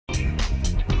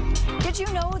Did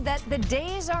you know that the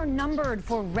days are numbered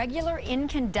for regular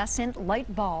incandescent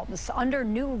light bulbs? Under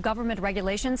new government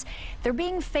regulations, they're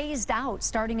being phased out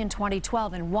starting in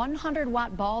 2012, and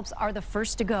 100-watt bulbs are the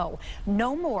first to go.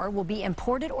 No more will be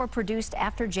imported or produced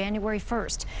after January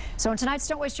 1st. So in tonight's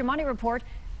Don't Waste Your Money report,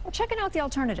 we're checking out the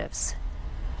alternatives.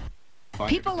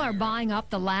 People are buying up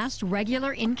the last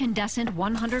regular incandescent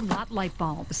 100-watt light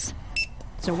bulbs.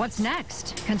 So what's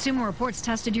next? Consumer Reports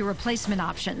tested your replacement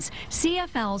options,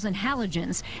 CFLs and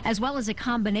halogens, as well as a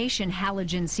combination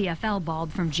halogen CFL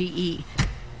bulb from GE.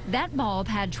 That bulb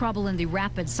had trouble in the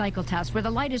rapid cycle test, where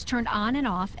the light is turned on and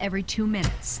off every 2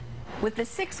 minutes. With the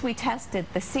 6 we tested,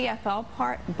 the CFL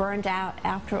part burned out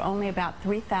after only about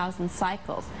 3,000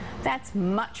 cycles. That's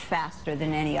much faster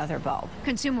than any other bulb.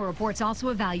 Consumer Reports also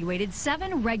evaluated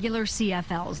 7 regular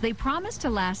CFLs. They promise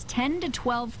to last 10 to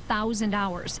 12,000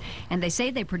 hours, and they say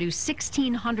they produce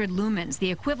 1,600 lumens, the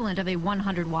equivalent of a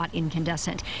 100-watt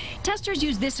incandescent. Testers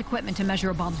use this equipment to measure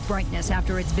a bulb's brightness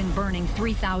after it's been burning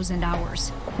 3,000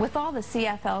 hours. With all the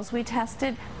CFLs we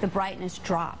tested, the brightness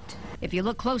dropped. If you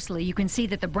look closely, you can see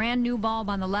that the brand new bulb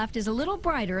on the left is a little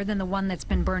brighter than the one that's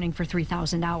been burning for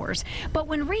 3,000 hours. But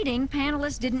when reading,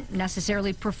 panelists didn't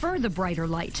necessarily prefer the brighter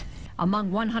light.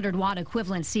 Among 100-watt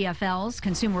equivalent CFLs,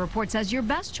 Consumer Reports says your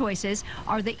best choices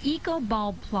are the Eco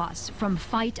Bulb Plus from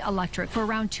Fight Electric for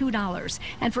around $2,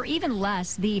 and for even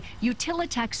less, the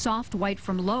Utilitech Soft White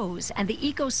from Lowe's and the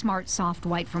Eco Smart Soft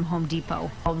White from Home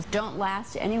Depot. Bulbs don't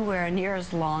last anywhere near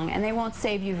as long, and they won't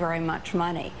save you very much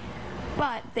money.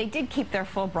 But they did keep their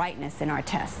full brightness in our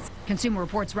tests. Consumer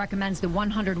Reports recommends the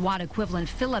 100-watt equivalent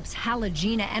Philips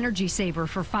Halogena Energy Saver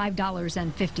for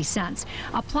 $5.50.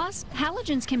 Plus,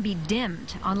 halogens can be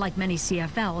dimmed, unlike many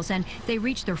CFLs, and they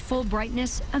reach their full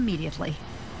brightness immediately.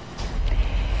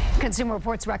 Consumer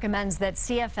Reports recommends that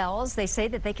CFLs, they say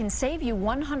that they can save you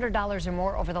 $100 or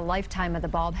more over the lifetime of the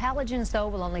bulb. Halogens, though,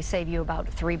 will only save you about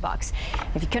 $3.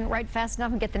 If you couldn't write fast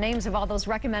enough and get the names of all those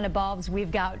recommended bulbs,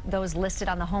 we've got those listed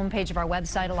on the homepage of our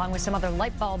website, along with some other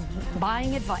light bulb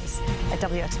buying advice at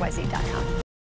WXYZ.com.